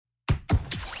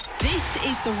This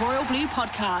is the Royal Blue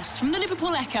Podcast from the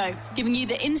Liverpool Echo, giving you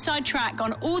the inside track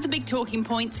on all the big talking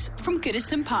points from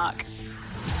Goodison Park.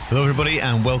 Hello everybody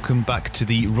and welcome back to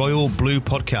the Royal Blue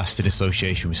Podcast in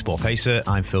association with Sport Pacer.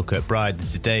 I'm Phil Kirkbride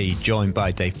and today joined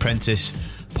by Dave Prentice,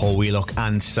 Paul Wheelock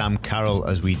and Sam Carroll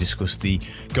as we discuss the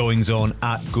goings on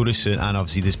at Goodison, and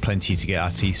obviously there's plenty to get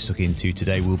our teeth stuck into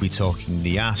today. We'll be talking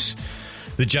the AS.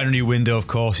 The January window, of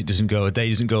course, a day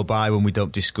doesn't go by when we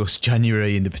don't discuss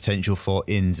January and the potential for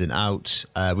ins and outs.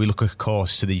 We look, of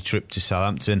course, to the trip to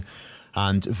Southampton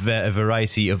and a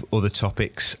variety of other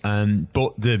topics.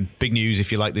 But the big news,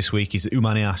 if you like, this week is that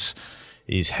Oumar Niasse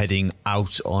is heading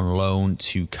out on loan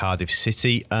to Cardiff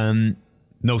City.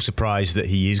 No surprise that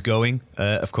he is going,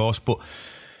 of course, but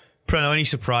Preno, any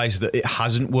surprise that it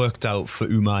hasn't worked out for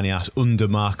Oumar Niasse under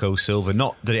Marco Silva?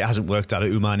 Not that it hasn't worked out at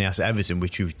Oumar Niasse at Everton,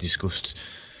 which we've discussed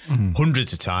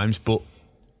hundreds of times, but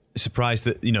surprised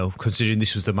that, you know, considering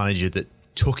this was the manager that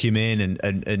took him in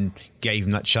and gave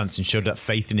him that chance and showed that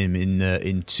faith in him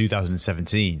in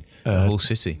 2017, the whole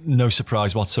City. No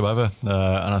surprise whatsoever, and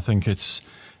I think it's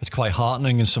quite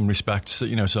heartening in some respects that,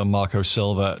 you know, so Marco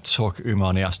Silva took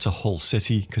Oumar Niasse to Hull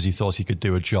City because he thought he could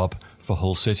do a job for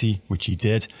Hull City, which he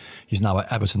did. He's now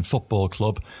at Everton Football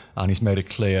Club and he's made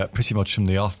it clear pretty much from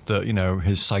the off that, you know,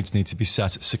 his sights need to be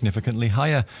set significantly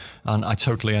higher, and I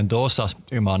totally endorse that.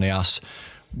 Oumar Niasse,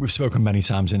 we've spoken many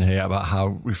times in here about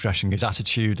how refreshing his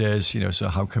attitude is, you know, so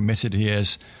how committed he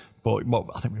is. But what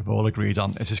I think we've all agreed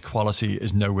on is his quality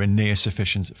is nowhere near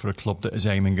sufficient for a club that is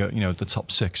aiming at, you know, the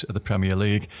top six of the Premier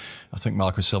League. I think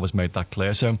Marco Silva's made that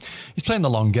clear. So he's playing the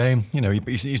long game. You know,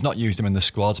 he's not used him in the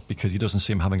squad because he doesn't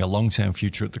see him having a long-term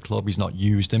future at the club. He's not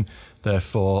used him.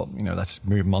 Therefore, you know, let's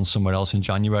move him on somewhere else in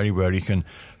January where he can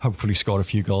hopefully score a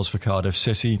few goals for Cardiff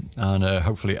City and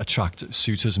hopefully attract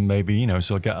suitors and maybe, you know,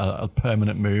 so get a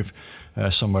permanent move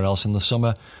somewhere else in the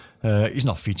summer. He's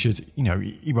not featured, you know,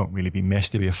 he won't really be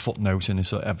missed. He'll be a footnote in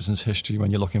his Everton's history when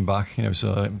you're looking back, you know,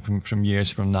 so from years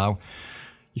from now.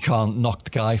 You can't knock the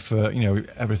guy for, you know,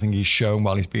 everything he's shown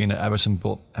while he's been at Everton,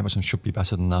 but Everton should be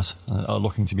better than that, are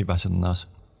looking to be better than that.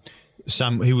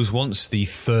 Sam, he was once the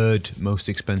third most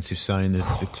expensive signing in the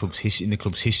club's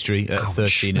history at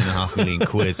 £13.5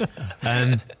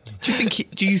 million.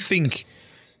 Do you think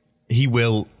he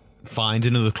will find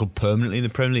another club permanently in the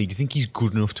Premier League? Do you think he's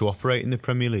good enough to operate in the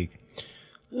Premier League?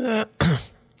 As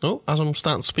I'm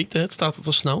starting to speak there, it started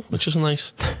to snow, which is a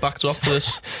nice backdrop for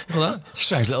this. Look at that.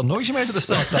 Strange little noise you made at the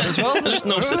start of that as well. I just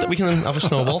noticed that we can have a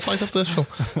snowball fight after this, Phil.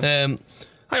 I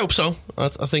hope so. I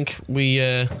think we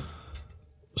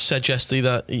said yesterday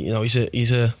that, you know,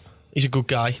 he's a good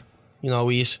guy. You know,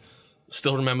 he's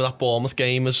still remember that Bournemouth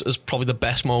game as probably the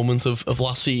best moment of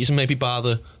last season, maybe bar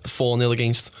the 4-0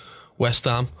 against West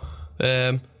Ham.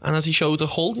 And as he showed at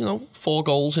Hull, you know, 4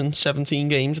 goals in 17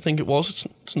 games, I think it was.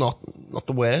 It's not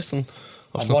the worst. And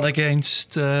one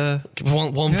against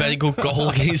one very good goal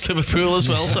against Liverpool as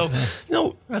well. So, you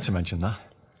know, I had to mention that.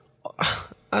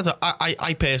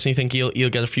 I personally think he'll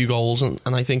get a few goals, and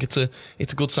I think it's a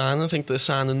good sign. I think they're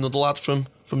signing another lad from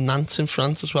Nantes in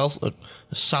France as well,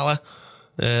 Salah,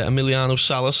 Emiliano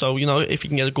Salah. So, you know, if you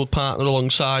can get a good partner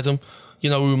alongside him,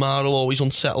 you know, Oumar will always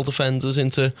unsettle defenders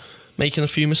into making a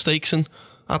few mistakes, and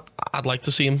I'd like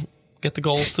to see him get the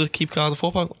goals to keep Cardiff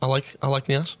up. I like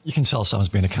Niasse. You can tell Sam's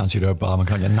being a County Road barman,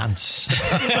 can't you? Nantes.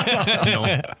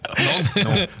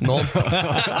 None.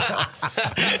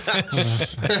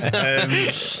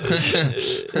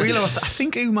 I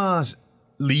think Oumar's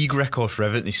league record for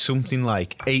Everton is something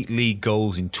like 8 league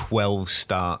goals in 12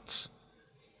 starts.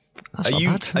 Are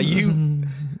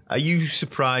you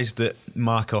surprised that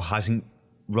Marco hasn't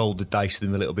rolled the dice with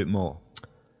him a little bit more?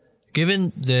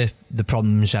 Given the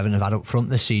problems Everton have had up front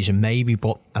this season, maybe,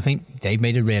 but I think Dave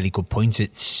made a really good point.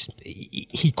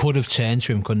 He could have turned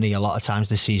to him, couldn't he, a lot of times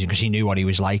this season because he knew what he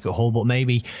was like at Hull, but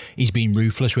maybe he's been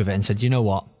ruthless with it and said, you know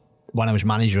what, when I was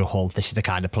manager of Hull, this is the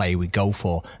kind of player we go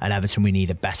for, and Everton, we need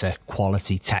a better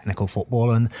quality technical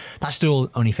footballer, and that's the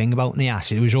only thing about Niasse.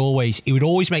 He would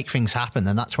always make things happen,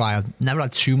 and that's why I've never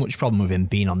had too much problem with him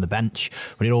being on the bench,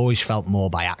 but it always felt more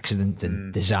by accident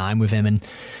than design with him, and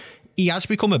he has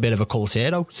become a bit of a cult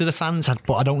hero to the fans,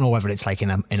 but I don't know whether it's like in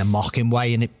a mocking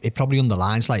way, and it probably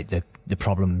underlines like the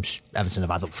problems Everton have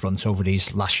had up front over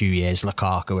these last few years,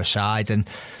 Lukaku aside, and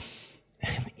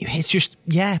it's just,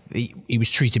 he was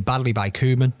treated badly by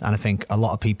Koeman, and I think a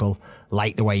lot of people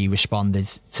like the way he responded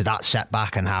to that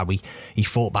setback and how he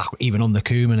fought back even under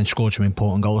Koeman and scored some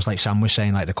important goals, like Sam was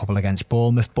saying, like the couple against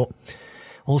Bournemouth. But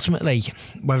ultimately,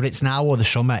 whether it's now or the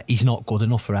summer, he's not good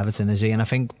enough for Everton, is he? And I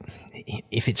think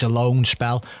if it's a loan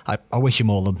spell, I wish him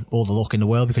all the luck in the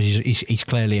world, because he's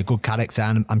clearly a good character,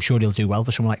 and I'm sure he'll do well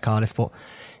for someone like Cardiff. But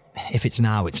if it's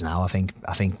now, it's now. I think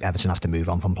Everton have to move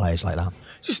on from players like that.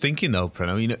 Just thinking though,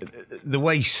 Preno, the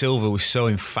way Silva was so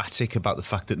emphatic about the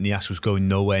fact that Niasse was going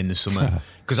nowhere in the summer,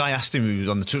 because I asked him, he was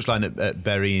on the touchline at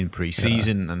Bury in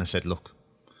pre-season, and I said, look,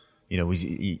 is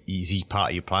he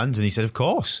part of your plans? And he said, of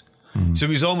course. So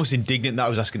he was almost indignant that I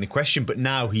was asking the question, but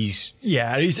now he's...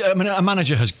 Yeah, a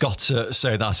manager has got to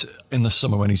say that in the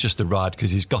summer when he's just arrived,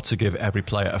 because he's got to give every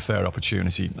player a fair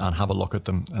opportunity and have a look at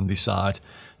them and decide,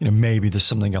 maybe there's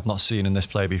something I've not seen in this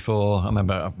player before. I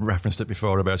remember I've referenced it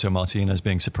before, Roberto Martinez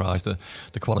being surprised at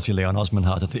the quality Leon Osman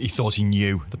had. He thought he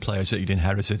knew the players that he'd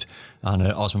inherited, and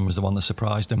Osman was the one that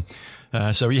surprised him.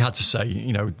 So he had to say,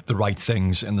 the right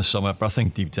things in the summer. But I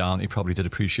think deep down he probably did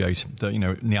appreciate that,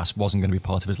 Niasse wasn't going to be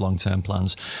part of his long-term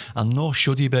plans, and nor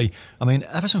should he be. I mean,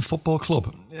 Everton Football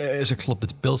Club is a club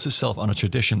that's built itself on a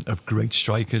tradition of great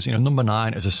strikers. Number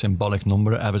 9 is a symbolic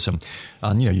number at Everton,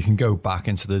 and you can go back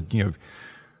into the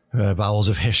bowels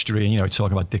of history,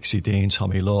 talking about Dixie Dean,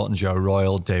 Tommy Lawton, Joe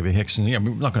Royle, David Hickson. We're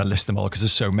not going to list them all because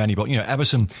there's so many, but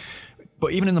Everton.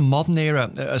 But even in the modern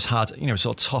era, has had,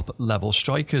 sort of top-level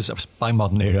strikers. By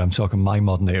modern era, I'm talking my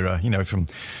modern era, from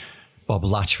Bob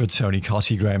Latchford, Tony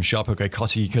Cottee, Graham Sharp. Okay,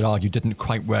 Cottee, you could argue, didn't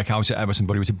quite work out at Everton,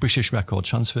 but he was a British record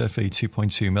transfer fee,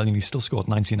 2.2 million. He still scored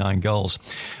 99 goals.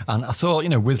 And I thought,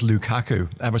 with Lukaku,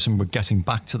 Everton were getting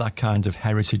back to that kind of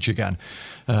heritage again.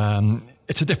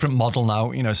 It's a different model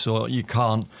now, so you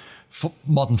can't...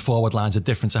 Modern forward lines are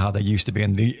different to how they used to be,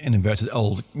 and the inverted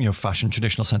old, fashioned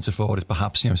traditional centre forward is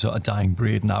perhaps, sort of a dying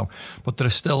breed now. But there are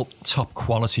still top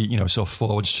quality, sort of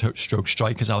forward stroke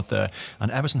strikers out there, and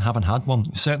Everton haven't had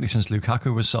one, certainly since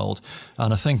Lukaku was sold.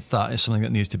 And I think that is something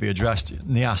that needs to be addressed.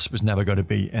 Niasse was never going to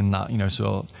be in that,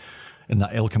 sort of in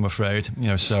that ilk, I'm afraid.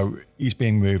 So he's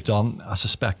being moved on. I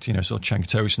suspect, sort of Cenk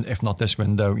Tosun, if not this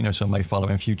window, so may follow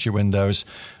in future windows.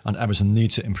 And Everton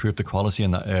needs to improve the quality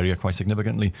in that area quite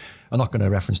significantly. I'm not going to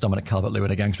reference Dominic Calvert-Lewin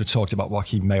again, because we talked about what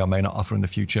he may or may not offer in the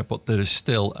future, but there is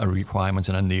still a requirement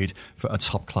and a need for a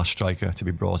top-class striker to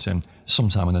be brought in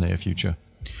sometime in the near future.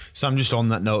 Sam, just on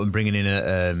that note and bringing in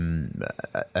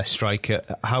a striker,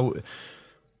 how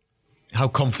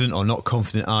confident or not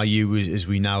confident are you as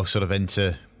we now sort of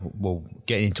enter... Well,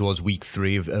 getting in towards week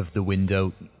 3 of the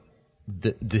window,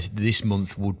 this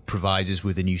month would provide us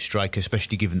with a new striker,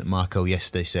 especially given that Marco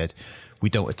yesterday said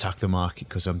we don't attack the market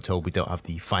because I'm told we don't have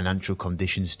the financial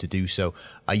conditions to do so.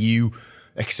 Are you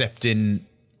accepting,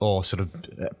 or sort of,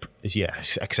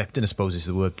 accepting, I suppose is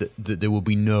the word, that there will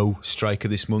be no striker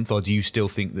this month, or do you still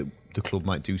think that the club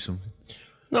might do something?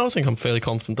 No, I think I'm fairly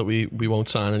confident that we won't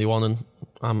sign anyone,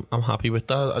 and I'm happy with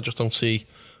that. I just don't see...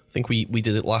 I think we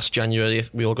did it last January.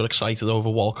 We all got excited over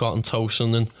Walcott and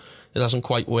Tosun, and it hasn't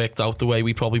quite worked out the way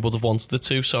we probably would have wanted it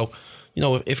to. So,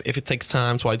 if it takes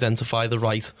time to identify the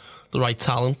right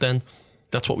talent, then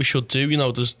that's what we should do.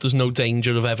 There's no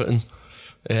danger of Everton.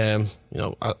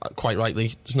 Quite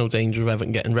rightly, there's no danger of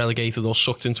Everton getting relegated or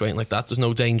sucked into anything like that. There's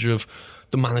no danger of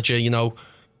the manager,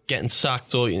 getting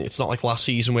sacked, or it's not like last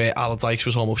season where Allardyce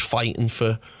was almost fighting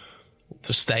to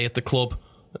stay at the club.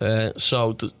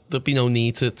 So there'd be no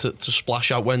need to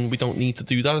splash out when we don't need to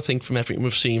do that. I think from everything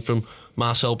we've seen from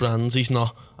Marcel Brands, he's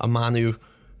not a man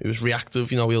who's reactive.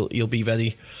 He'll be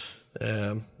very,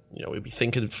 he'll be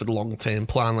thinking for the long term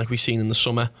plan like we've seen in the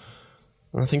summer.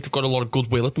 And I think they've got a lot of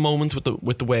goodwill at the moment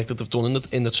with the work that they've done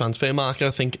in the transfer market.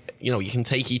 I think you can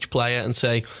take each player and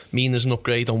say Mina's an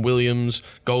upgrade on Williams,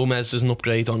 Gomez is an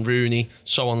upgrade on Rooney,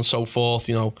 so on and so forth.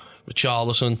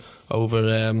 Richarlison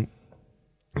over.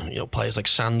 Players like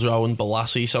Sandro and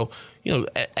Balassi. So,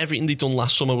 everything they done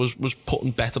last summer was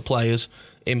putting better players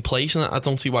in place, and I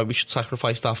don't see why we should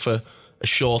sacrifice that for a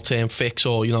short-term fix,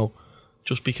 or,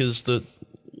 just because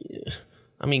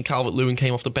Calvert-Lewin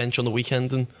came off the bench on the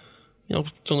weekend and,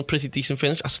 done a pretty decent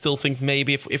finish. I still think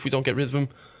maybe if we don't get rid of him,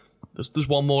 there's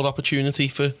one more opportunity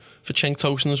for Cenk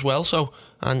Tosun as well. So,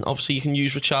 and obviously you can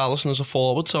use Richarlison as a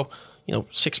forward. So,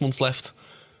 6 months left.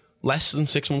 Less than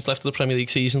 6 months left of the Premier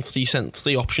League season,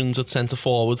 three options at centre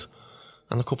forward,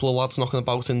 and a couple of lads knocking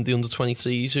about in the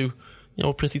under-23s who,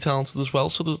 are pretty talented as well.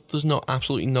 So there's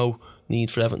absolutely no need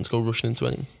for Everton to go rushing into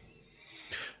anything.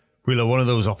 Wheeler, one of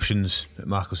those options at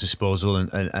Marco's disposal,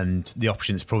 and the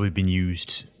option that's probably been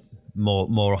used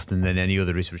more often than any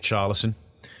other, is Richarlison.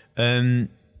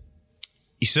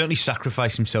 He certainly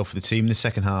sacrificed himself for the team in the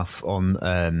second half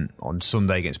on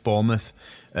Sunday against Bournemouth.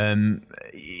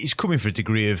 He's coming for a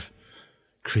degree of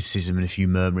criticism and a few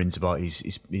murmurings about his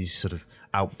sort of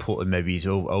output and maybe his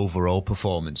overall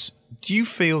performance. Do you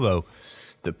feel, though,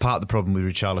 that part of the problem with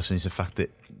Richarlison is the fact that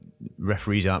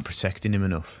referees aren't protecting him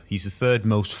enough? He's the third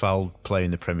most fouled player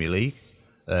in the Premier League.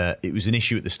 It was an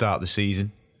issue at the start of the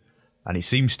season. and it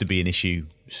seems to be an issue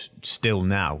still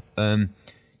now.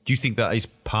 Do you think that is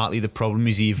partly the problem?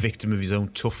 Is he a victim of his own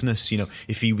toughness?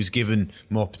 If he was given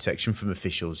more protection from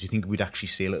officials, do you think we'd actually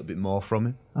see a little bit more from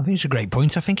him? I think it's a great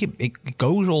point. I think it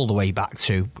goes all the way back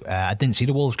to, I didn't see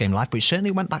the Wolves game live, but it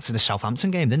certainly went back to the Southampton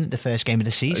game, didn't it? The first game of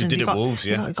the season. It did at Wolves,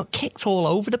 yeah. He got kicked all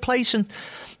over the place, and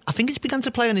I think it's begun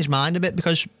to play on his mind a bit,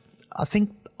 because I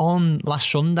think on last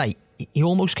Sunday, he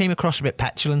almost came across a bit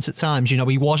petulant at times.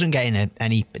 He wasn't getting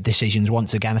any decisions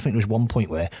once again. I think there was one point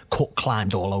where Cook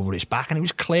climbed all over his back, and it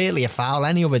was clearly a foul.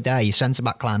 Any other day, a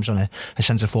centre-back climbs on a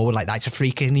centre-forward like that, it's a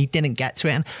free kick, and he didn't get to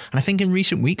it. And I think in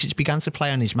recent weeks, it's begun to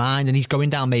play on his mind, and he's going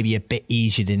down maybe a bit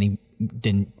easier than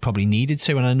he probably needed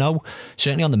to. And I know,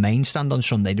 certainly on the main stand on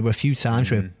Sunday, there were a few times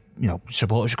where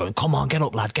supporters were going, "Come on, get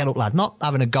up, lad," not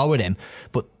having a go at him,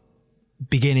 but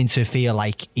beginning to feel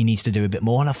like he needs to do a bit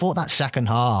more. And I thought that second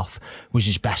half was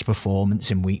his best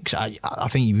performance in weeks. I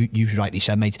think you rightly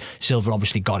said, mate, Silva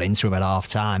obviously got into him at half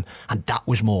time, and that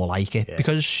was more like it. Yeah.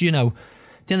 Because, at the end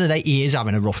of the day, he is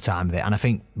having a rough time of it, and I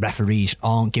think referees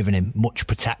aren't giving him much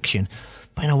protection.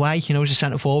 But in a way, as a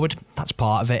centre forward, that's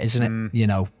part of it, isn't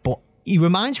it? But he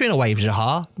reminds me in a way of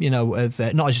Zaha,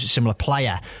 of not as a similar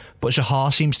player, but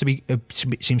Zaha seems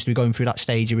to be going through that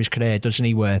stage of his career, doesn't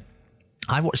he, where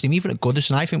I've watched him even at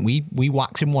Goodison. I think we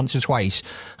whacked him once or twice,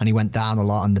 and he went down a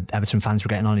lot, and the Everton fans were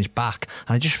getting on his back.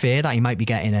 And I just fear that he might be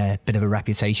getting a bit of a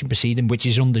reputation proceeding, which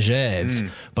is undeserved.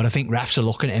 But I think refs are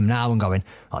looking at him now and going,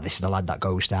 "Oh, this is the lad that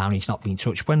goes down. He's not being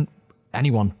touched." When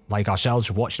anyone like ourselves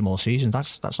have watched him all season,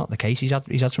 that's not the case. He's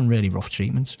had some really rough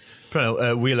treatments.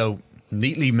 Wheelo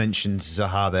neatly mentions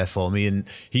Zaha there for me, and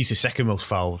he's the second most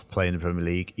foul player in the Premier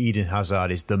League. Eden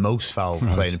Hazard is the most foul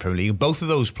player in the Premier League, and both of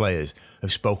those players have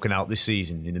spoken out this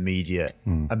season in the media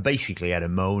and basically had a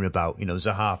moan about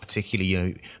Zaha particularly.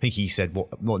 I think he said,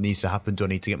 what needs to happen? Do I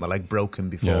need to get my leg broken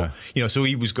before so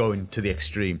he was going to the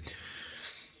extreme.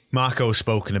 Marco's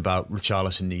spoken about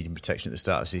Richarlison needing protection at the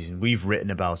start of the season. We've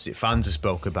written about it, fans have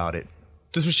spoke about it.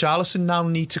 Does Richarlison now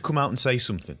need to come out and say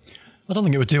something? I don't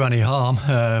think it would do any harm.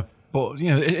 But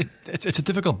it's a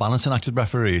difficult balancing act with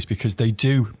referees, because they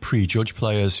do prejudge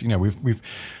players. We've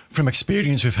from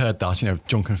experience we've heard that.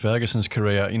 Duncan Ferguson's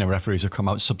career, referees have come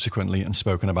out subsequently and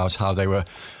spoken about how they were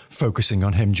focusing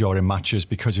on him during matches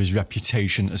because of his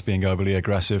reputation as being overly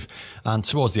aggressive. And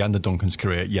towards the end of Duncan's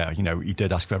career, he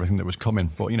did ask for everything that was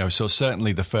coming. But so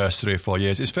certainly the first 3 or 4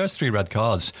 years, his first 3 red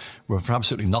cards were for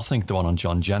absolutely nothing. The one on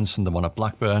John Jensen, the one at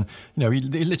Blackburn. He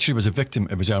literally was a victim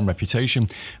of his own reputation.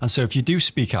 And so if you do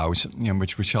speak out,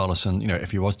 which Richarlison,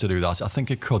 if he was to do that, I think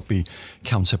it could be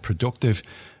counterproductive.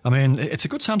 I mean, it's a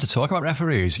good time to talk about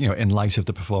referees, in light of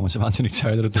the performance of Anthony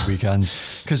Taylor at the weekend,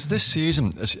 because this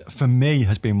season, for me,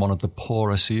 has been one of the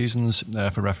poorer seasons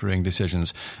for refereeing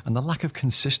decisions, and the lack of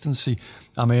consistency.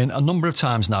 I mean, a number of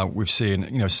times now we've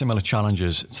seen, similar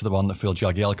challenges to the one that Phil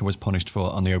Jagielka was punished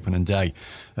for on the opening day.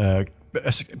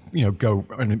 Go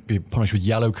and be punished with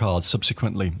yellow cards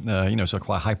subsequently. So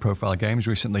quite high-profile games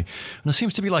recently, and there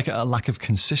seems to be like a lack of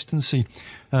consistency.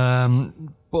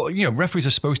 But referees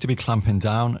are supposed to be clamping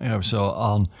down, so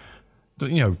on,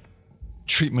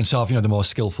 treatments of the more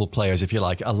skillful players, if you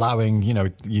like, allowing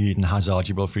your Eden Hazard,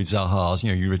 your Wilfried Zaha's,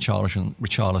 your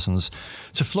Richarlisons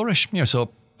to flourish.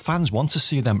 So fans want to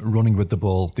see them running with the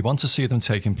ball. They want to see them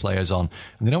taking players on,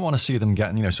 and they don't want to see them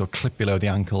getting clip below the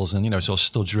ankles and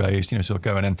studs raised,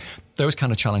 going in. Those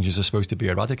kind of challenges are supposed to be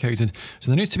eradicated.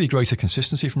 So there needs to be greater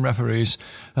consistency from referees.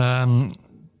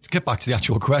 To get back to the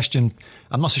actual question,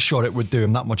 I'm not so sure it would do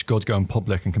him that much good going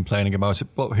public and complaining about it,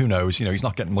 but who knows? He's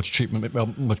not getting much treatment,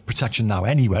 much protection now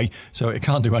anyway, so it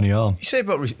can't do any harm. You say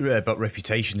about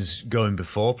reputations going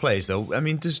before players, though. I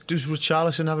mean, does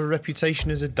Richarlison have a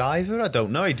reputation as a diver? I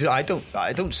don't know. I don't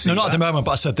see. No, not that. At the moment.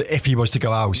 But I said that if he was to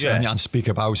go out and speak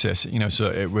about it,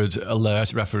 so it would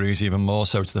alert referees even more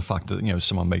so to the fact that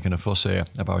someone making a fuss here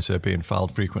about it being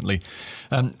fouled frequently.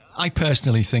 I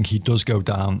personally think he does go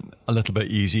down a little bit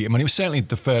easy. I mean, it was certainly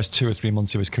the first 2 or 3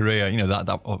 months of his career,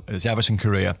 that his Everton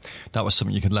career, that was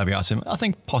something you could levy at him. I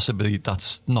think possibly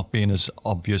that's not been as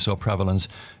obvious or prevalent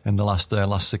in the last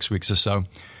 6 weeks or so.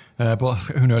 But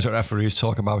who knows what referees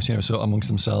talk about, so amongst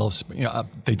themselves.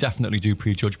 They definitely do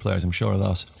prejudge players, I'm sure of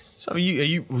that. So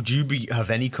would you have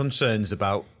any concerns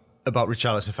about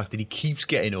Richarlison, the fact that he keeps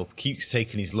getting up, keeps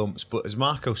taking his lumps, but as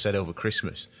Marco said over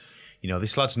Christmas,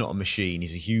 this lad's not a machine,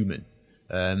 he's a human.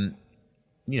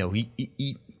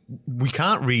 We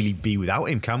can't really be without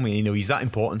him, can we? He's that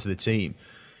important to the team.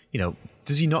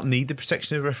 Does he not need the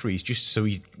protection of referees just so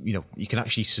he can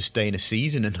actually sustain a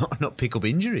season and not pick up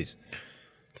injuries?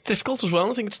 It's difficult as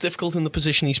well. I think it's difficult in the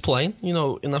position he's playing.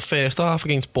 In that first half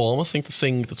against Bournemouth, I think the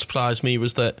thing that surprised me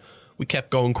was that we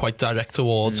kept going quite direct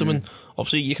towards him, and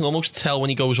obviously you can almost tell when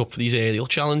he goes up for these aerial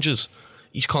challenges,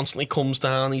 he's constantly comes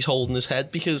down, he's holding his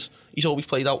head because he's always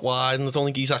played out wide, and I don't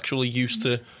think he's actually used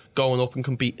to going up and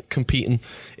competing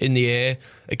in the air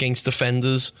against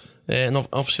defenders. And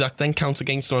obviously that then counts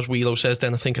against him, as Wheelo says.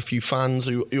 Then I think a few fans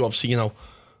who obviously, you know,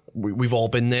 we've all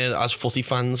been there as footy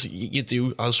fans. You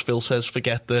do, as Phil says,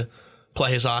 forget that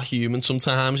players are human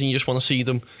sometimes, and you just want to see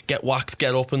them get whacked,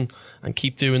 get up and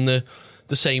keep doing the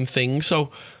same thing. So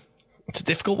it's a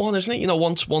difficult one, isn't it? You know,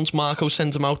 once Marco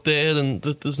sends him out there, and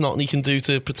there's nothing he can do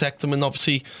to protect him. And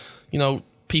obviously, you know,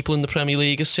 people in the Premier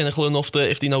League are cynical enough that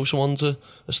if they know someone's a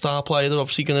star player, they're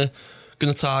obviously going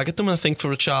to target them. And I think for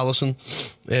Richarlison,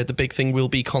 the big thing will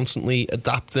be constantly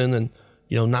adapting, and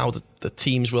you know, now the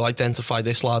teams will identify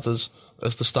this lad as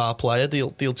the star player. They'll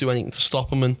do anything to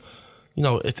stop him, and you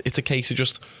know, it's a case of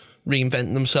just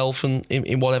reinventing himself and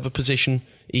in whatever position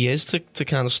he is to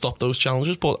kind of stop those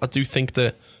challenges. But I do think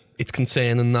that it's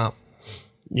concerning that,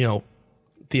 you know,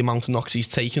 the amount of knocks he's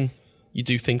taken. You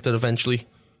do think that eventually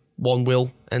one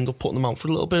will end up putting him out for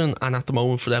a little bit, and at the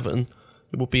moment for Everton,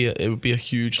 it would be a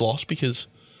huge loss, because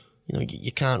you know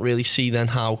you can't really see then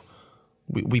how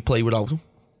we play without him.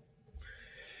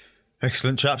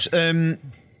 Excellent, chaps.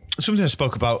 Something I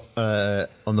spoke about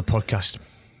on the podcast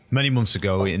many months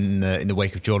ago in the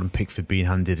wake of Jordan Pickford being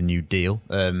handed a new deal.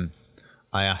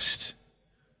 I asked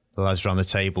the lads around the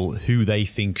table who they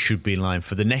think should be in line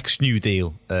for the next new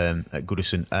deal at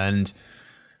Goodison, and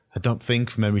I don't think,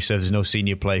 from memory serves, there's no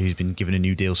senior player who's been given a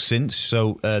new deal since.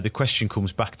 So the question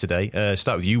comes back today.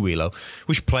 Start with you, Wheelo.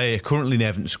 Which player currently in the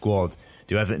Everton squad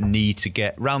do Everton need to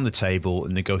get round the table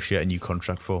and negotiate a new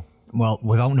contract for? Well,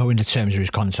 without knowing the terms of his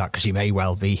contract, because he may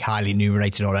well be highly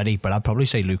enumerated already, but I'd probably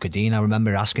say Luca Dean. I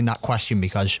remember asking that question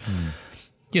because,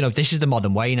 you know, this is the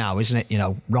modern way now, isn't it? You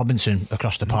know, Robinson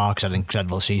across the park's had an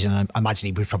incredible season. I imagine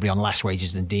he was probably on less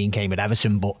wages than Dean came at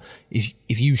Everton, but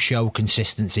if you show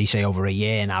consistency, say over a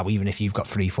year now, even if you've got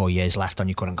 3-4 years left on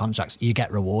your current contracts, you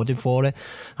get rewarded for it.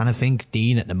 And I think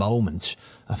Dean at the moment,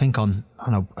 I think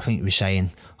he was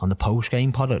saying on the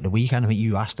post-game pod at the weekend, I think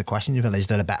you asked the question, is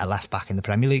there a better left-back in the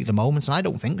Premier League at the moment? And I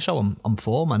don't think so on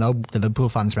form. I know the Liverpool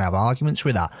fans may have arguments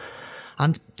with that.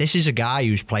 And this is a guy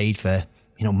who's played for,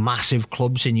 you know, massive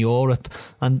clubs in Europe,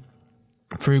 and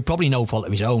through probably no fault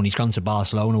of his own, he's gone to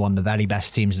Barcelona, one of the very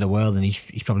best teams in the world, and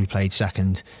he's probably played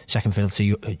second fiddle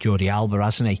to Jordi Alba,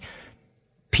 hasn't he?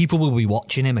 People will be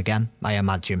watching him again, I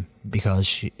imagine,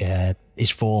 because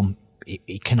his form,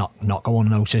 he cannot not go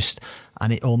unnoticed,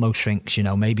 and it almost thinks, you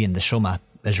know, maybe in the summer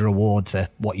as a reward for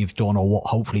what you've done, or what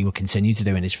hopefully will continue to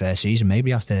do in his first season,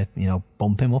 maybe you have to, you know,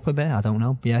 bump him up a bit. I don't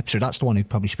know. Yeah, so that's the one who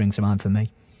probably springs to mind for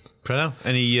me. Preno,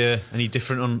 any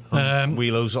different on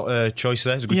Wheelo's choice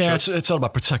there? It's a good choice. It's all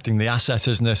about protecting the asset,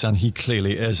 isn't it? And he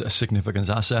clearly is a significant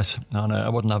asset, and I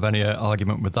wouldn't have any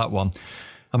argument with that one.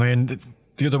 I mean,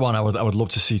 the other one I would love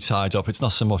to see tied up, it's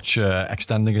not so much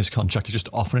extending his contract, it's just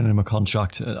offering him a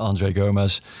contract, Andre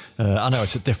Gomez. I know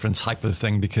it's a different type of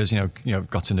thing, because you know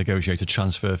got to negotiate a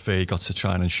transfer fee, got to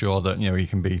try and ensure that, you know, he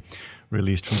can be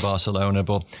released from Barcelona,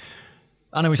 but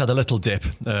I know he's had a little dip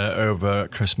over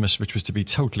Christmas, which was to be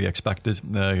totally expected,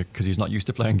 because he's not used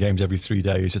to playing games every 3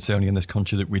 days. It's only in this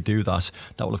country that we do that.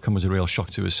 That will have come as a real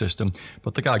shock to his system.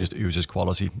 But the guy just oozes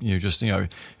quality.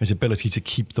 His ability to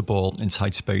keep the ball in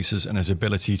tight spaces and his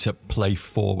ability to play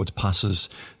forward passes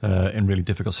in really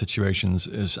difficult situations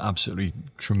is absolutely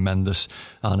tremendous.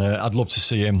 And I'd love to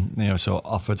see him,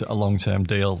 offered a long-term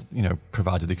deal,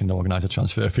 provided he can organise a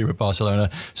transfer fee with Barcelona.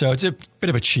 So it's a bit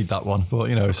of a cheat, that one.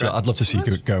 But, so I'd love to see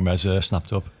Gomez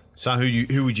snapped up. Sam,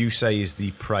 who would you say is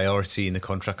the priority in the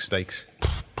contract stakes?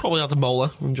 Probably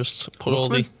Ademola, and just put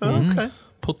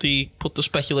put the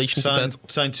speculation to bed.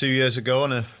 Signed 2 years ago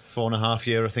on a 4.5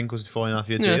 year, I think, was it 4.5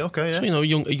 year deal? Yeah. Okay, yeah. So,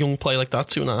 a young player like that,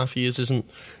 2.5 years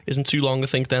isn't too long. I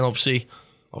think then obviously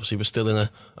we're still in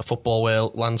a football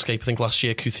world landscape. I think last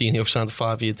year Coutinho signed a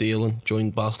 5-year deal and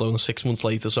joined Barcelona 6 months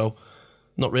later, so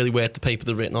not really worth the paper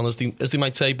they're written on, as they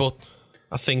might say. But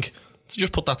I think to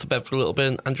just put that to bed for a little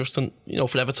bit, and just for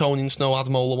Evertonians to know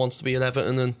Ademola wants to be at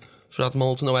Everton, and for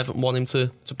Ademola to know Everton want him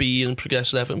to be and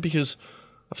progress at Everton, because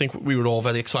I think we were all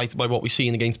very excited by what we've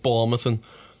seen against Bournemouth, and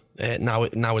now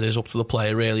it is up to the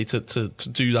player really to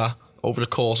do that over the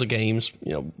course of games.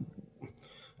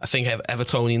 I think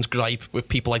Evertonians' gripe with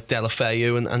people like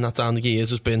Deulofeu and that down the years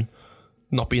has been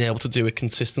not being able to do it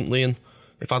consistently, and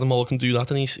if Ademola can do that,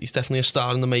 then he's definitely a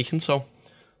star in the making. So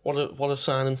what a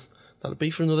signing that'd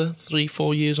be for another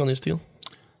 3-4 years on his deal.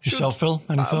 Yourself, Phil?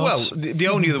 Any thoughts? Well, the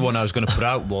only other one I was going to put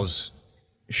out was,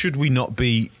 should we not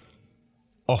be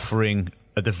offering,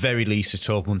 at the very least, a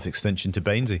 12-month extension to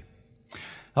Bainesy?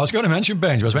 I was going to mention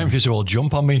Baines, but I was waiting for you to all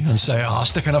jump on me and say,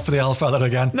 sticking up for the old fella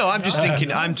again. No, I'm just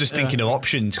thinking of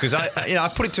options, because I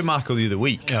put it to Marco the other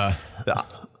week. Yeah.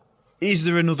 Is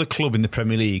there another club in the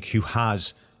Premier League who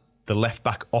has the left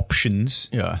back options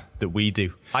that we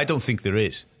do? I don't think there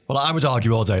is. Well, I would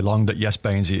argue all day long that yes,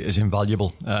 Baines is invaluable.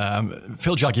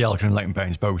 Phil Jagielka and Leighton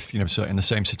Baines both, so in the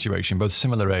same situation, both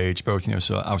similar age, both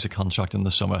so out of contract in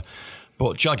the summer.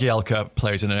 But Jagielka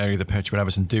plays in an area of the pitch where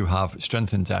Everton do have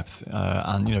strength and depth,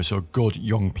 and so good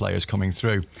young players coming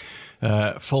through.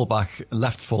 Left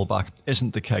fullback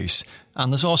isn't the case,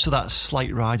 and there's also that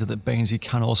slight rider that Bainesy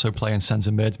can also play in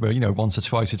centre mid, where once or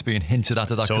twice it's being hinted at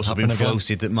that it's could also happen been again.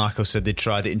 floated that Marco said they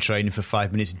tried it in training for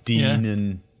 5 minutes.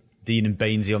 Dean and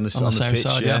Bainesy on the same pitch,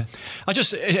 side. Yeah.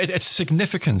 It's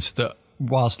significant that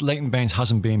whilst Leighton Baines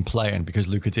hasn't been playing because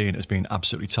Luca Dean has been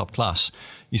absolutely top class,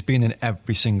 he's been in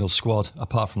every single squad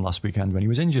apart from last weekend when he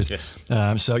was injured. Yes.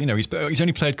 He's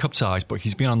only played cup ties, but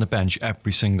he's been on the bench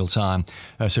every single time.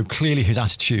 So clearly his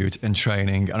attitude in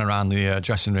training and around the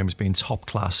dressing room has been top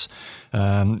class.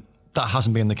 That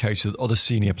hasn't been the case with other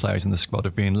senior players in the squad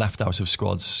who've been left out of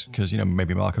squads because,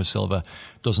 maybe Marco Silva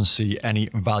doesn't see any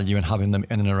value in having them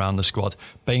in and around the squad.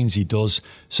 Bainesy does.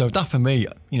 So that for me,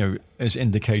 is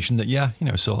indication that,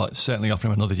 certainly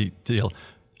offering him another deal.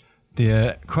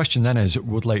 The question then is,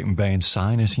 would Leighton Baines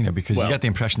sign it? Because you get the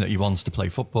impression that he wants to play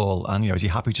football and, is he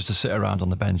happy just to sit around on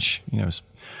the bench?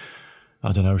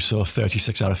 I don't know,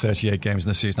 36 out of 38 games in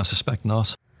the season? I suspect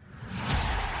not.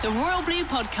 The Royal Blue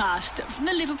Podcast from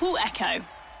the Liverpool Echo.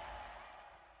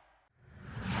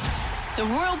 The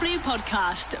Royal Blue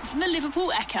Podcast from the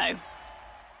Liverpool Echo.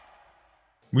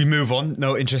 We move on.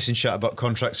 No interesting chat about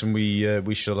contracts, and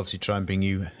we shall obviously try and bring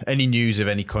you any news of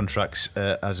any contracts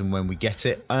as and when we get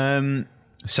it.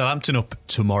 Southampton up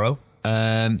tomorrow.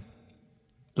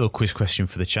 Little quiz question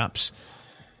for the chaps.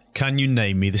 Can you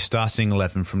name me the starting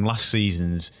 11 from last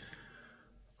season's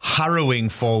harrowing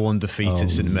 4-1 defeat at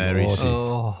St Mary's?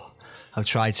 I've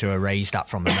tried to erase that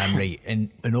from my memory. In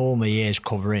all my years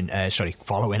following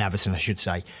Everton, I should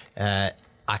say,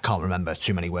 I can't remember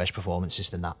too many worse performances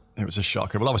than that. It was a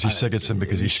shocker. Well, obviously Sigurdsson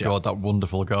because he scored that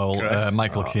wonderful goal.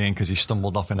 Michael Keane because he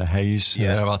stumbled off in a haze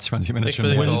about 20 minutes from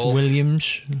the goal.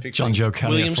 Williams. John Joe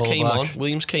Kenny.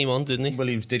 Williams came on, didn't he?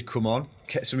 Williams did come on.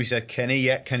 Somebody said Kenny.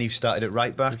 Yeah, Kenny started at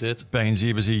right back. He did.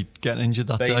 Bainesy, was he getting injured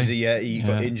that day? Bainesy, he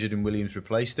got injured and Williams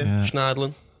replaced him. Yeah.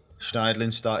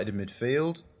 Schneidlin started in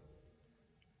midfield.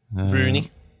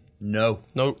 Rooney? No,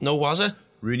 was it?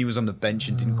 Rooney was on the bench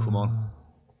and didn't come on.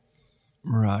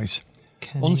 Right.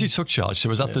 Once he took charge, so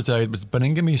was that the day? Was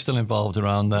Beningame still involved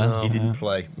around then? No, he didn't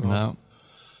play. No.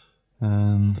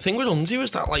 The thing with Unzi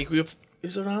was that it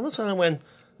was around the time when,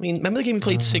 remember the game he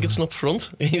played Sigurdsson up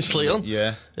front against Leon?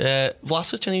 Yeah.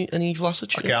 Vlasic, any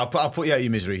Vlasic? Okay, I'll put you out of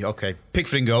your misery. Okay,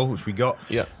 Pickford in goal, which we got.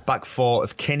 Yeah. Back four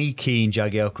of Kenny, Keane,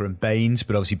 Jagielka and Baines,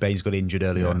 but obviously Baines got injured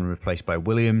early on and replaced by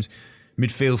Williams.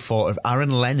 Midfield four of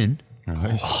Aaron Lennon,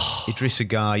 Idrissa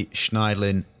Gueye,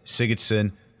 Schneidlin,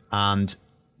 Sigurdsson, and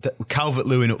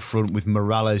Calvert-Lewin up front with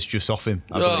Morales just off him,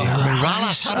 I believe.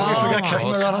 Morales. How did we forget Kevin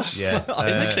Morales? Yeah.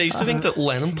 Isn't it crazy to think that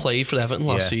Lennon played for Everton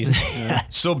last season?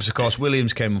 Subs, of course,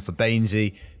 Williams came on for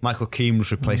Bainesy, Michael Keane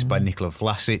was replaced by Nikola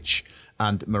Vlasic,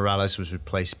 and Morales was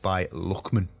replaced by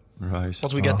Luckman. Right.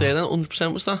 What did we get there then?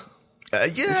 100% was that? Flew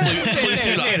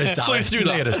through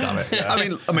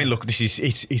that. I mean, look,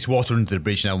 it's water under the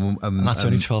bridge now. And that's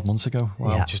only 12 months ago.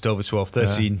 Wow. Yeah, just over 12,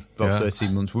 13, about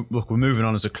 13 months. Look, we're moving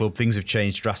on as a club. Things have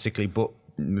changed drastically, but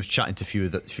I was chatting to a few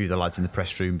of the lads in the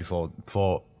press room before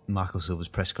Marco Silva's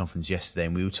press conference yesterday,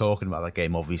 and we were talking about that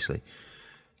game, obviously.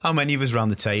 How many of us around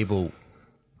the table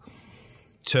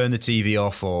turned the TV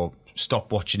off or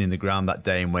stopped watching in the ground that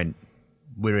day and went,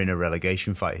 we're in a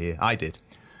relegation fight here? I did.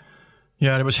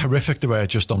 Yeah, and it was horrific the way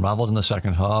it just unravelled in the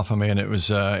second half. It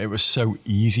was so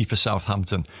easy for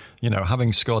Southampton.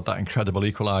 Having scored that incredible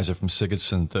equaliser from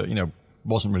Sigurdsson that,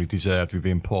 wasn't really deserved. We'd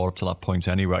been poor up to that point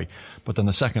anyway. But then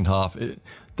the second half,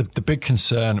 the big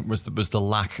concern was the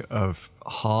lack of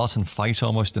heart and fight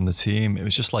almost in the team. It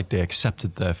was just like they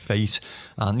accepted their fate.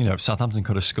 And, Southampton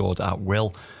could have scored at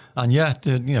will. And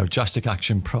drastic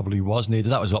action probably was needed.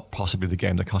 That was possibly the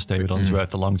game that cost David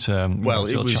Unsworth the long term. Well,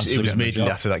 it was immediately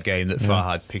after that game that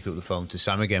Farhad picked up the phone to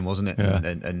Sam again, wasn't it? Yeah.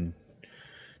 And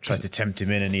tried to tempt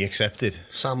him in, and he accepted.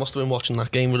 Sam must have been watching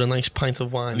that game with a nice pint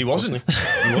of wine. And he wasn't.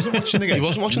 He wasn't watching the game. He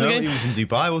wasn't watching the game? No, he was in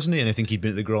Dubai, wasn't he? And I think he'd been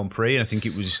at the Grand Prix, and I think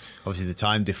it was obviously the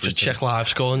time difference. Just check live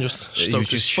score and just stoke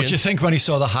his chin. What do you think when he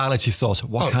saw the highlights? He thought,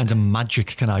 what kind of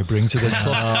magic can I bring to this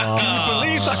club? Can you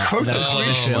believe that quote this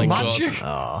week? Magic?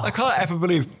 I can't ever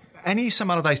believe any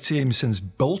Sam Allardyce team since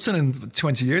Bolton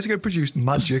 20 years ago produced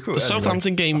magic. The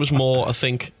Southampton game was more, I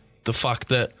think, the fact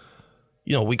that,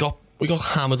 you know, we got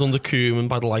hammered under Koeman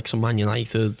by the likes of Man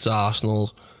United,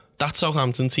 Arsenal. That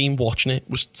Southampton team, watching it,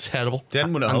 was terrible. They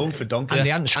hadn't won at home for donkey. And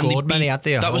they hadn't scored many, had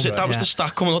they? That was it. That was the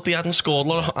stat coming up. They hadn't scored a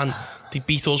lot, and they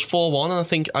beat us 4-1. And I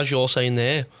think, as you're saying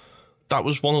there, that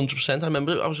was 100%. I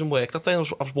remember I was in work that day, and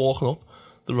I was walking up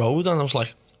the road, and I was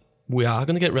like, we are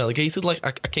going to get relegated. Like,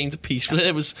 I came to peace with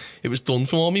it. It was done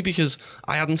for me, because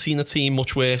I hadn't seen a team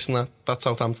much worse than that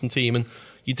Southampton team. And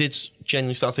you did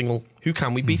genuinely start thinking, well, who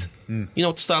can we beat? You know,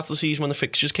 at the start of the season when the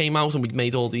fixtures came out and we'd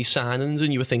made all these signings,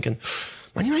 and you were thinking,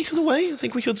 Man United away, I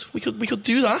think we could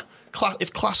do that.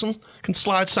 If Klassen can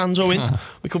slide Sanzo in,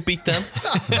 we could beat them.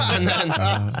 And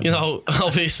then, you know,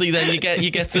 obviously then you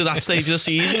get to that stage of the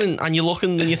season, and you're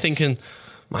looking and you're thinking,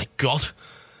 my God,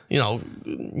 you know,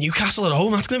 Newcastle at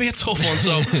home, that's going to be a tough one.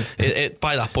 So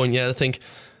by that point, I think,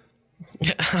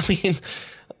 I mean,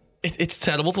 it's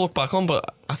terrible to look back on,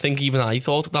 but I think even I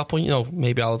thought at that point, you know,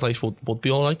 maybe Allardyce would be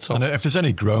all right. So. And if there's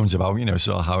any groans about, you know,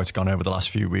 sort of how it's gone over the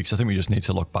last few weeks, I think we just need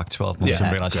to look back 12 months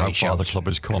and realise how far the club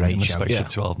has come in the space of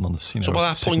 12 months. You know, so by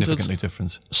that point, significantly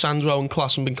different. Sandro and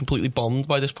Klassen been completely bombed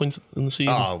by this point in the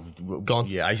season. Oh, gone.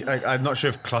 Yeah, I'm not sure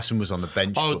if Klassen was on the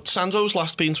bench. Oh, Sandro's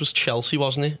last appearance was Chelsea,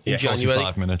 wasn't it? In January.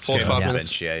 45 minutes. 45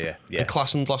 minutes. Bench, yeah. And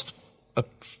Klassen's last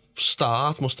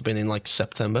start must have been in like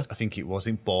September. I think it was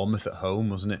in Bournemouth at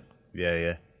home, wasn't it?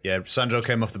 Yeah, Sandro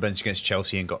came off the bench against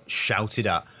Chelsea and got shouted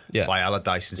at by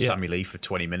Allardyce and Sammy Lee for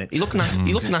 20 minutes. He looked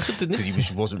knackered, didn't he? Because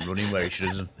he wasn't running where he should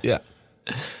have done. Yeah.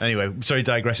 Anyway, sorry,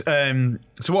 digress. So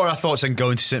what are our thoughts on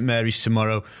going to St Mary's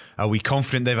tomorrow? Are we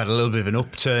confident they've had a little bit of an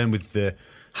upturn with the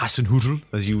Hassan Hudl,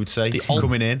 as you would say,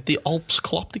 coming in? The Alps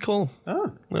Klopp, they call him.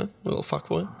 Oh. Yeah, a little fact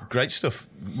for you. Great stuff.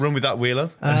 Run with that, Wheeler.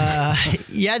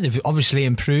 Yeah, they've obviously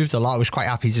improved a lot. I was quite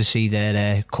happy to see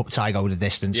their cup tie go the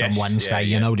distance on Wednesday.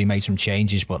 You know, they made some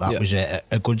changes, but that was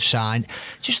a good sign.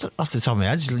 Just off the top of my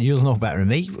head, you'll know better than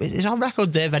me. Is our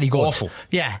record there very good? Awful.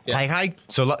 Yeah.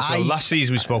 So last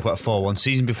season we spoke about 4-1.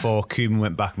 Season before, Koeman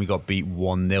went back and we got beat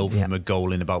 1-0 from a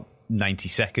goal in about 90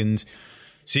 seconds.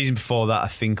 Season before that, I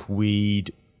think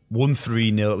we'd won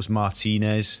 3-0. It was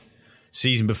Martinez.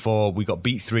 Season before, we got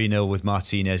beat 3-0 with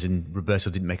Martinez and Roberto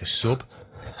didn't make a sub.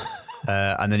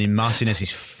 And then in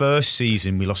Martinez's first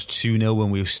season, we lost 2-0 when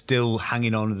we were still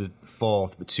hanging on to the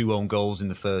fourth, but 2 own goals in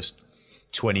the first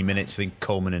 20 minutes. I think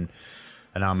Coleman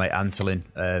and our mate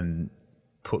Antolin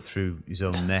put through his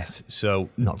own net. So,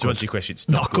 to answer your question, it's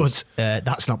not good.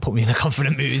 That's not put me in a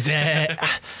confident mood.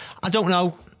 I don't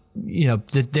know. You know,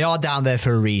 they are down there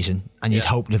for a reason, and you'd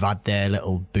hope they've had their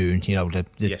little boon, you know,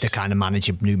 the kind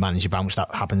of new manager bounce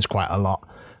that happens quite a lot.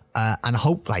 And I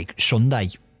hope, like, Sunday,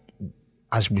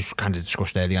 as we've kind of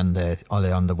discussed earlier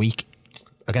on the week,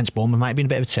 against Bournemouth might have been a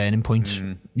bit of a turning point.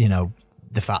 You know,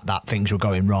 the fact that things were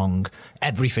going wrong,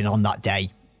 everything on that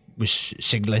day was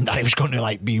signalling that it was going to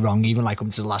like be wrong. Even like up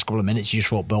to the last couple of minutes, you just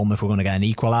thought Bournemouth were going to get an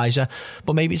equaliser.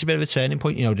 But maybe it's a bit of a turning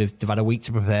point. You know, they've had a week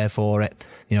to prepare for it.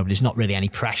 You know, there's not really any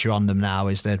pressure on them now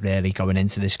as they're really going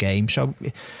into this game. So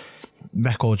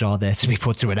records are there to be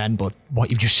put to an end, but what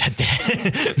you've just said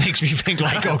there makes me think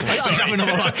like, you can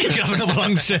have another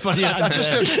long sip on your hand.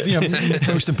 Just, you know,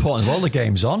 most important of all, the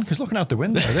game's on, because looking out the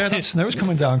window there, that snow's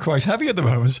coming down quite heavy at the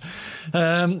moment.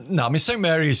 No, I mean, St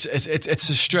Mary's, it's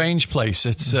a strange place.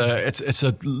 It's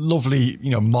a lovely,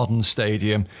 you know, modern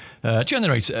stadium,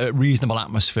 generates a reasonable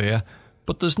atmosphere.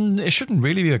 But it shouldn't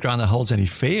really be a ground that holds any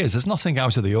fears. There's nothing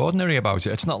out of the ordinary about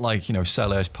it. It's not like, you know,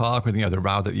 Selhurst Park with, you know, the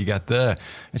row that you get there.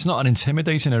 It's not an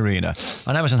intimidating arena.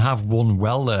 And Everton have won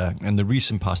well there in the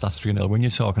recent past, that 3-0 win you're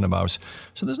talking about.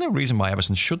 So there's no reason why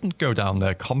Everton shouldn't go down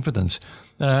there confident.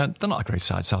 They're not a great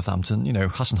side, Southampton. You know,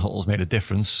 Hassan Hutl's made a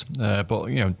difference, but,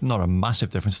 you know, not a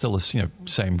massive difference. Still the, you know,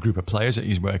 same group of players that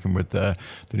he's working with there,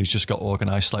 that he's just got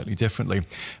organised slightly differently.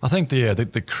 I think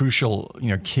the crucial, you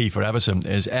know, key for Everton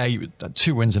is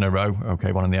 2 wins in a row.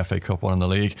 Okay, one in the FA Cup, one in the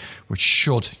league, which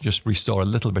should just restore a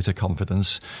little bit of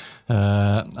confidence.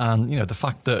 And, you know, the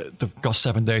fact that they've got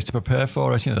 7 days to prepare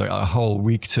for it, you know, a whole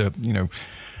week to, you know,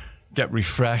 get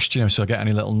refreshed, you know, so get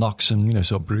any little knocks and, you know,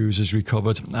 so bruises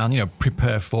recovered, and, you know,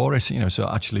 prepare for it, you know, so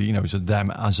actually, you know, so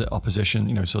them as an opposition,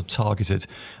 you know, so targeted.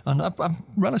 And I'm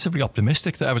relatively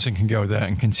optimistic that Everton can go there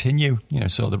and continue, you know,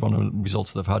 so the run of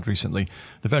results that they've had recently,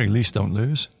 the very least don't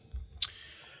lose.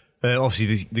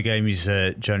 Obviously, the game is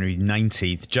January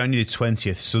 19th. January the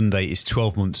 20th, Sunday, is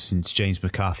 12 months since James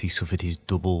McCarthy suffered his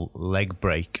double leg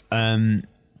break. Do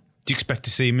you expect to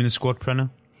see him in the squad, Preno?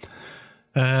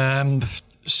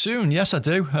 Soon, yes, I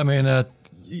do. I mean,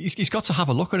 he's got to have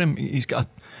a look at him. He's got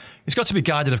to be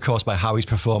guided, of course, by how he's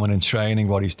performing in training,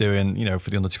 what he's doing, for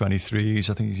the under-23s.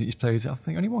 I think he's played,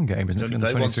 only one game, isn't it, for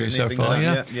the under-23s so far?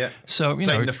 Yeah. So,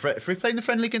 playing the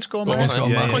friendly against Gorman.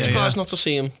 I'm quite surprised not to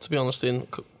see him, to be honest.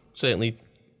 Certainly,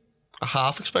 I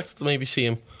half expected to maybe see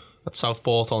him at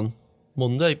Southport on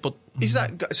Monday, but... Is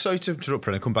that... Sorry to interrupt,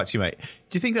 Brennan, come back to you, mate.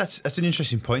 Do you think that's an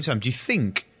interesting point, Sam? Do you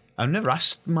think... I've never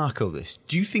asked Marco this.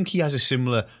 Do you think he has a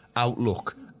similar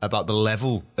outlook about the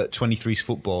level at 23's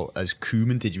football as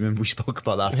Koeman did? You remember we spoke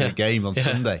about that after the game on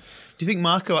Sunday? Do you think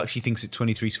Marco actually thinks that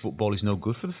 23's football is no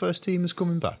good for the first team that's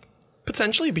coming back?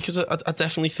 Potentially, because I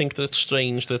definitely think that it's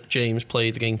strange that James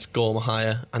played against Gorman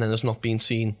Higher and then has not been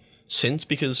seen since,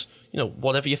 because,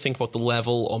 whatever you think about the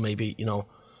level or maybe,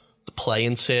 the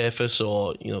playing surface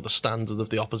or, the standard of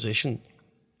the opposition,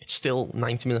 it's still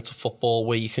 90 minutes of football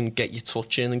where you can get your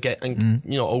touch in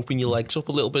and open your legs up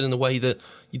a little bit in a way that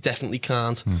you definitely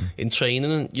can't in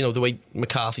training. And, the way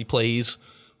McCarthy plays,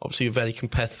 obviously a very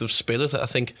competitive spirit, I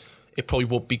think it probably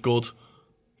would be good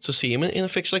to see him in a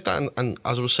fixture like that. And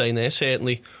as I was saying there,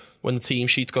 certainly when the team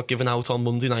sheet got given out on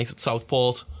Monday night at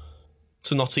Southport,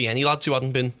 to not see any lads who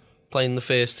hadn't been playing the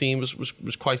first team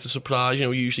was quite a surprise.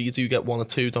 Usually you do get one or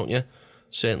two, don't you?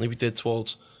 Certainly we did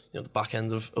towards the back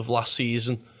end of last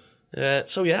season. I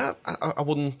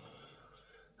wouldn't.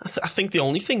 I think the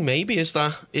only thing maybe is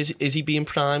that is he being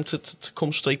primed to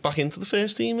come straight back into the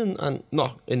first team and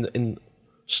not in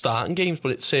starting games,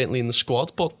 but it's certainly in the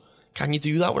squad. But can you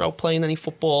do that without playing any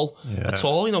football at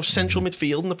all? Central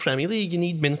midfield in the Premier League, you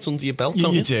need minutes under your belt,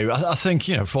 don't you? You do. I think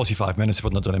 45 minutes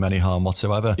wouldn't have done him any harm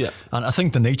whatsoever. Yeah. And I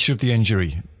think the nature of the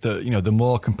injury, the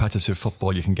more competitive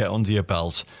football you can get under your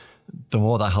belt, the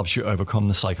more that helps you overcome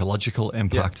the psychological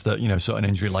impact that, sort of an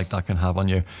injury like that can have on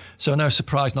you. So no,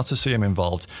 surprised not to see him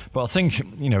involved. But I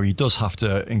think, he does have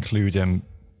to include him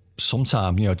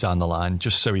sometime, down the line,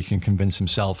 just so he can convince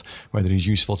himself whether he's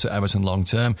useful to Everton long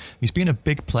term. He's been a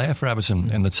big player for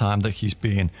Everton in the time that he's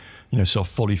been, sort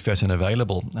of fully fit and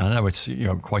available. And I know it's,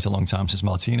 quite a long time since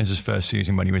Martinez's first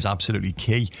season when he was absolutely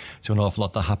key to an awful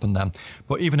lot that happened then.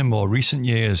 But even in more recent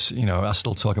years, I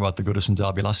still talk about the Goodison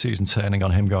derby last season turning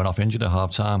on him going off injured at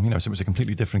half time. So it was a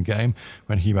completely different game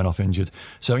when he went off injured.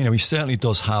 So, he certainly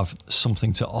does have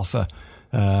something to offer.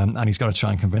 And he's got to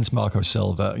try and convince Marco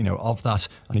Silva, of that.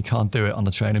 And he can't do it on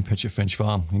the training pitch at Finch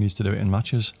Farm. He needs to do it in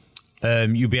matches.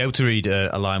 You'll be able to read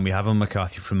a line we have on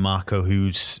McCarthy from Marco,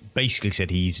 who's basically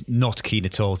said he's not keen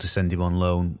at all to send him on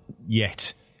loan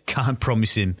yet. Can't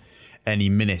promise him any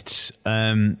minutes.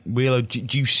 Wheelo,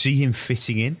 do you see him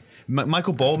fitting in?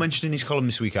 Michael Ball mentioned in his column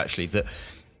this week, actually, that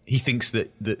he thinks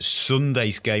that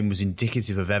Sunday's game was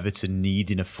indicative of Everton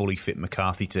needing a fully fit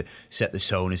McCarthy to set the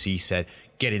tone, as he said,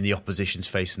 get in the opposition's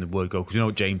face and the word go. Because you know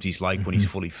what James is like when he's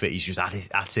fully fit. He's just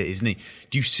at it, isn't he?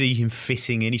 Do you see him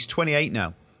fitting in? He's 28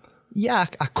 now. Yeah,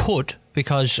 I could,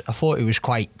 because I thought it was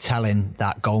quite telling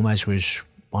that Gomez was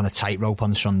on a tightrope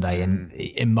on Sunday, and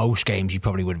in most games he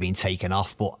probably would have been taken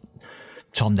off, but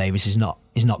Tom Davies is not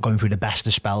going through the best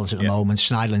of spells at the moment.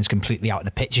 Sneijderlin's completely out of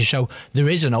the picture, so there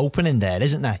is an opening there,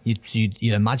 isn't there? You'd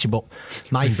imagine, but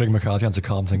bring McCarthy on to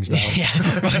calm things down.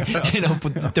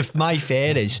 But my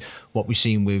fear is what we've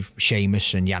seen with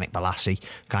Seamus and Yannick Bolasie.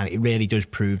 It really does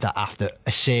prove that after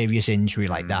a serious injury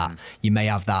like that, you may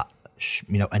have that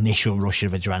initial rush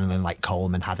of adrenaline like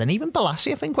Coleman had. And even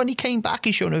Bolasie, I think when he came back,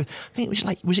 he's shown, I think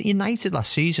it was it United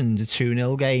last season, the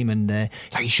 2-0 game, and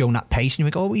he's shown that pace, and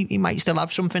you think, he might still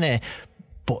have something here.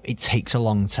 But it takes a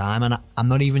long time, and I'm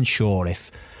not even sure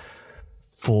if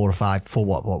 4 or 5, for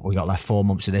what we got left, 4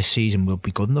 months of this season will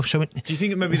be good enough. So do you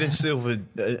think that maybe then Silva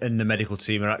and the medical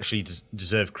team are actually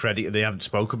deserve credit? They haven't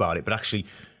spoke about it, but actually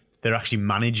they're actually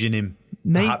managing him.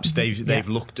 Perhaps they've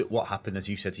looked at what happened, as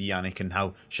you said, to Yannick, and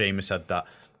how Seamus had that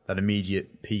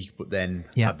immediate peak, but then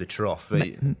had the trough.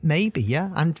 Maybe, yeah.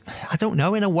 And I don't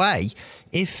know, in a way,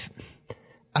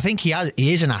 I think he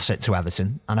is an asset to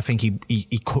Everton, and I think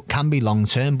he can be long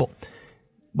term. But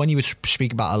when you would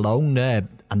speak about a loan there,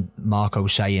 and Marco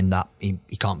saying that he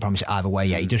can't promise it either way,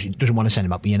 he doesn't want to send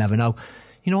him up, but you never know.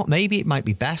 You know what, maybe it might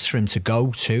be best for him to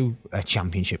go to a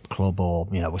championship club, or,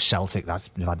 with Celtic,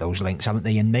 they've had those links, haven't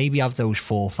they? And maybe have those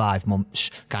 4 or 5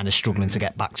 months kind of struggling to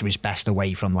get back to his best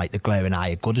away from like the glaring eye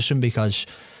of Goodison, because,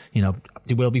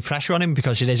 there will be pressure on him,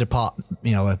 because it is a part,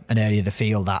 an area of the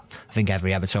field that I think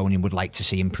every Evertonian would like to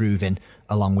see improving,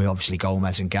 along with obviously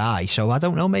Gomez and Guy. So I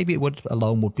don't know, maybe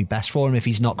alone would be best for him if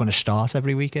he's not going to start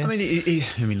every weekend.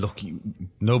 Look,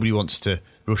 nobody wants to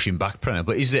rush him back, Brenner,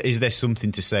 but is there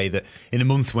something to say that in a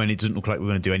month when it doesn't look like we're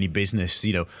going to do any business,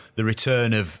 the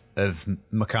return of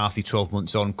McCarthy 12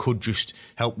 months on could just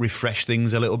help refresh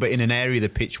things a little bit in an area of the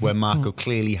pitch where Marco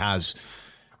clearly has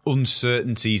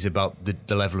uncertainties about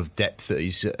the level of depth that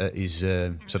his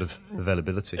sort of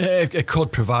availability? It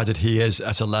could, provided he is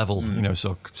at a level,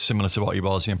 so similar to what he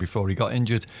was, before he got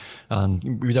injured.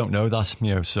 And we don't know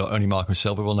that, so only Marco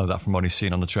Silva will know that from what he's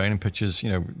seen on the training pitches.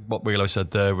 What Wheelo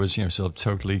said there was, sort of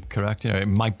totally correct. It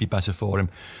might be better for him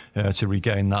to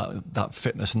regain that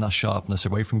fitness and that sharpness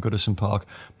away from Goodison Park.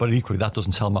 But equally, that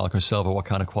doesn't tell Marco Silva what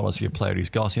kind of quality of player he's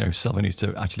got. Silva needs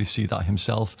to actually see that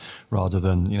himself rather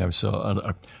than,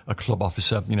 a club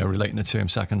officer, relating it to him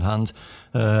second hand.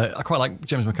 I quite like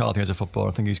James McCarthy as a footballer.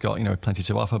 I think he's got, plenty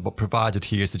to offer, but provided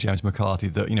he is the James McCarthy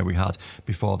that, we had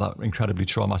before that incredibly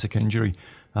traumatic injury.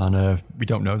 And we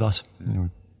don't know that.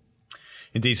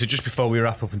 Indeed. So just before we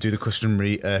wrap up and do the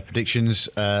customary predictions,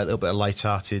 a little bit of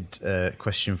light-hearted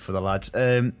question for the lads.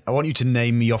 I want you to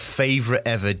name me your favourite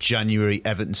ever January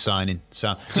Everton signing.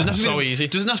 Sam, easy.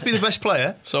 Doesn't have to be the best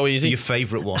player. So easy. Your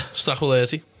favourite one.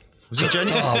 Stachellerty. Was he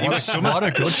January? He was summer. What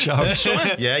a good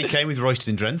shout. Yeah, he came with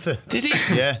Royston Drenthe. Did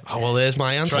he? Yeah. Oh, well, there's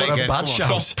my answer. Try again. A bad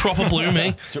shout. Proper blew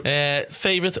me.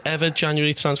 Favourite ever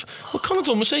January transfer. Well, Conor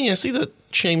Dunn was saying yesterday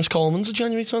that Seamus Coleman's a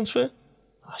January transfer.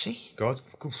 Was he? God,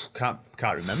 can't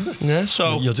remember. Yeah,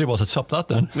 so... You'll do well to top that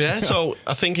then. Yeah, so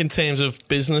I think in terms of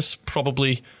business,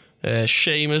 probably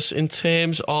Seamus. In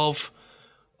terms of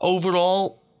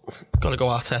overall, got to go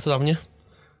Arteta, haven't you?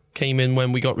 Came in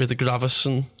when we got rid of Gravis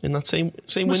and in that same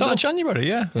Was window. that in January?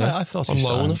 Yeah. I thought on he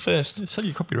loan signed. at first. So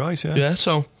you could be right, yeah. Yeah,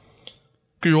 so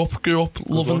grew up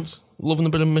loving a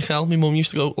bit of Mikel. My mum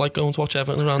used to going to watch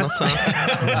Everton around that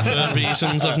time for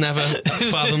reasons I've never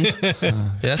fathomed.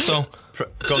 Yeah, so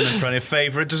Go on then, Prene. A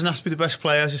favourite doesn't have to be the best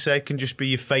player, as I say. It can just be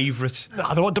your favourite.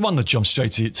 The one that jumps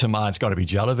straight to mind's got to be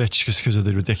Jelavic, just because of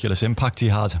the ridiculous impact he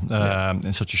had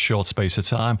in such a short space of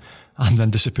time, and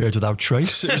then disappeared without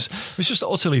trace. It was just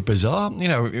utterly bizarre.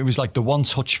 It was like the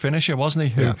one-touch finisher, wasn't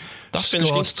he? Who that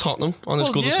finish against Tottenham on his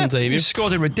Goodison debut. He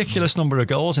scored a ridiculous number of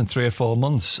goals in 3 or 4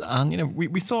 months, and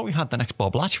we thought we had the next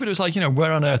Bob Latchford. It was like,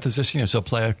 where on earth has this sort of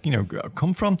player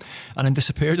come from, and then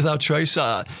disappeared without trace.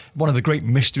 One of the great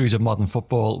mysteries of modern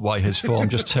football, why his form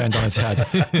just turned on its head,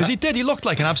 because he looked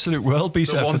like an absolute world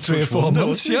beater for 3 or 4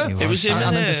 months. Yeah, it was him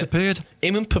and then disappeared.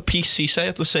 Him and Papi Cisse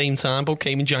at the same time. Both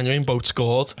came in January and both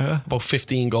scored about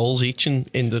 15 goals each in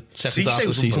the second half of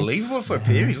the season. Unbelievable for a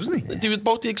period, wasn't he? They were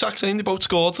both the exact same. They both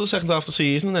scored for the second half of the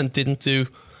season and then didn't do.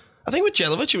 I think with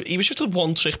Jelavic, he was just a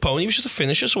one-trick pony. He was just a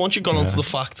finisher. So once you got onto the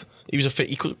fact he was a fit,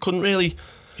 he couldn't really.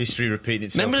 History repeating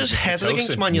itself. Remember his header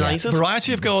against Man United?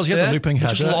 Variety of goals. He had the looping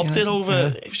header. Just lobbed it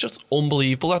over. It was just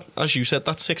unbelievable. As you said,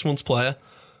 that 6 months player.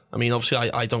 I mean, obviously,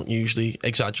 I don't usually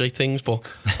exaggerate things, but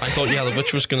I thought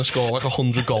Jelavic was going to score like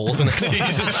 100 goals the next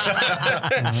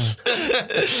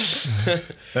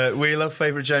season. Wheeler,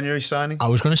 favourite January signing? I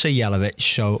was going to say Jelavic,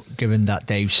 so given that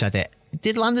Dave said it.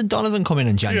 Did Landon Donovan come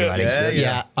in January?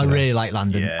 Yeah. I really like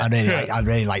Landon. Yeah. I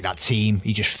really like that team.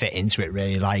 He just fit into it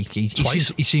really. Like he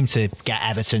seemed to get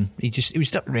Everton. It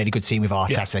was a really good team with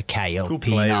Arteta, Cahill, good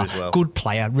Pienaar. player as well. Good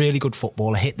player, really good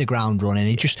footballer. Hit the ground running.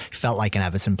 He just felt like an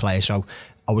Everton player. So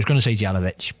I was going to say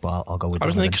Jelavic, but I'll go with. I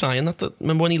was Donovan. nearly crying that.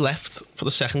 Remember when he left for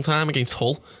the second time against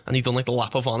Hull, and he'd done like the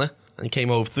lap of honour, and he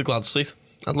came over to the Glad Street.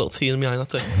 I had a little tear in my eye that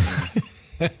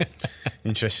day.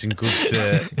 Interesting,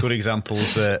 good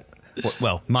examples.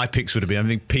 Well, my picks would have been, I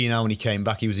think Pienaar when he came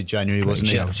back, he was in January, wasn't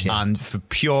he? Yeah. And for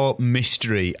pure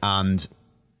mystery and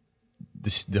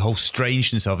the whole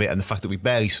strangeness of it and the fact that we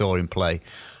barely saw him play,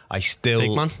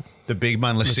 the big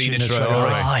man, Lassina Traore.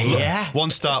 Oh, yeah.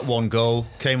 1 start, 1 goal.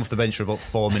 Came off the bench for about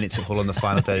 4 minutes at Hull on the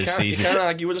final day of the season. You can't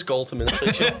argue with his goal to minutes.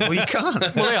 Well, you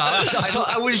can't. Well, yeah,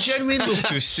 I would genuinely love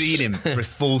to have seen him for a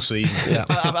full season. Yeah.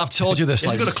 I've told you this.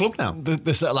 He's got a club now.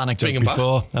 This little anecdote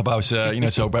before about so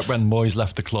when Moyes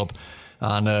left the club.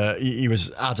 And he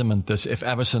was adamant that if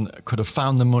Everton could have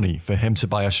found the money for him to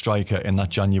buy a striker in that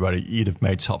January, he'd have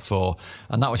made top 4.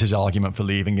 And that was his argument for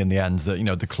leaving in the end,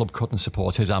 that the club couldn't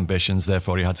support his ambitions,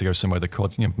 therefore he had to go somewhere that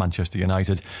could, Manchester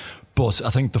United. But I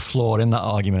think the flaw in that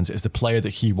argument is the player that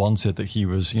he wanted, that he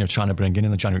was trying to bring in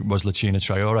the January, was Lassina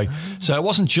Traore. So it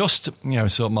wasn't just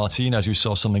sort of Martinez who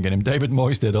saw something in him. David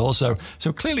Moyes did also.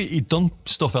 So clearly he'd done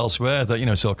stuff elsewhere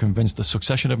that sort of convinced the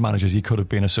succession of managers he could have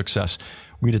been a success.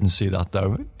 We didn't see that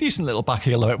though. Decent little back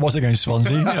heel though it was against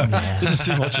Swansea. Didn't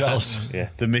see much else. Yeah,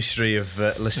 the mystery of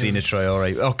Lassina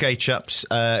Traore. Okay, chaps.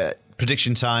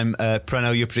 Prediction time.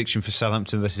 Preno, your prediction for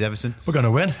Southampton versus Everton? We're going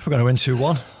to win. We're going to win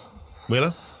 2-1.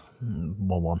 Wheeler?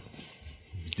 1-1.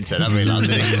 Didn't say that very loud,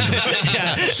 did he?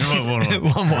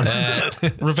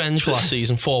 1-1. Revenge for last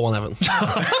season, 4-1 Everton.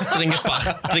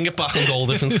 Bring it back on goal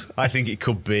difference. I think it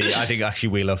could be. I think actually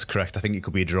Wheeler's correct. I think it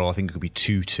could be a draw. I think it could be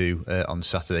 2-2 on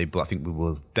Saturday, but I think we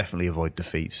will definitely avoid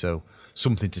defeat. So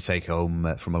something to take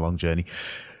home from a long journey.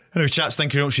 Anyway, chaps,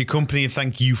 thank you very much for your company, and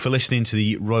thank you for listening to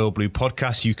the Royal Blue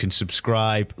podcast. You can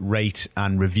subscribe, rate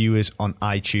and review us on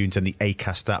iTunes and the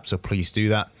Acast app, so please do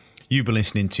that. You've been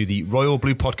listening to the Royal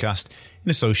Blue podcast in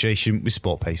association with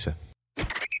Sport Pacer.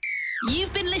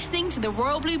 You've been listening to the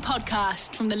Royal Blue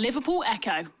podcast from the Liverpool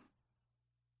Echo.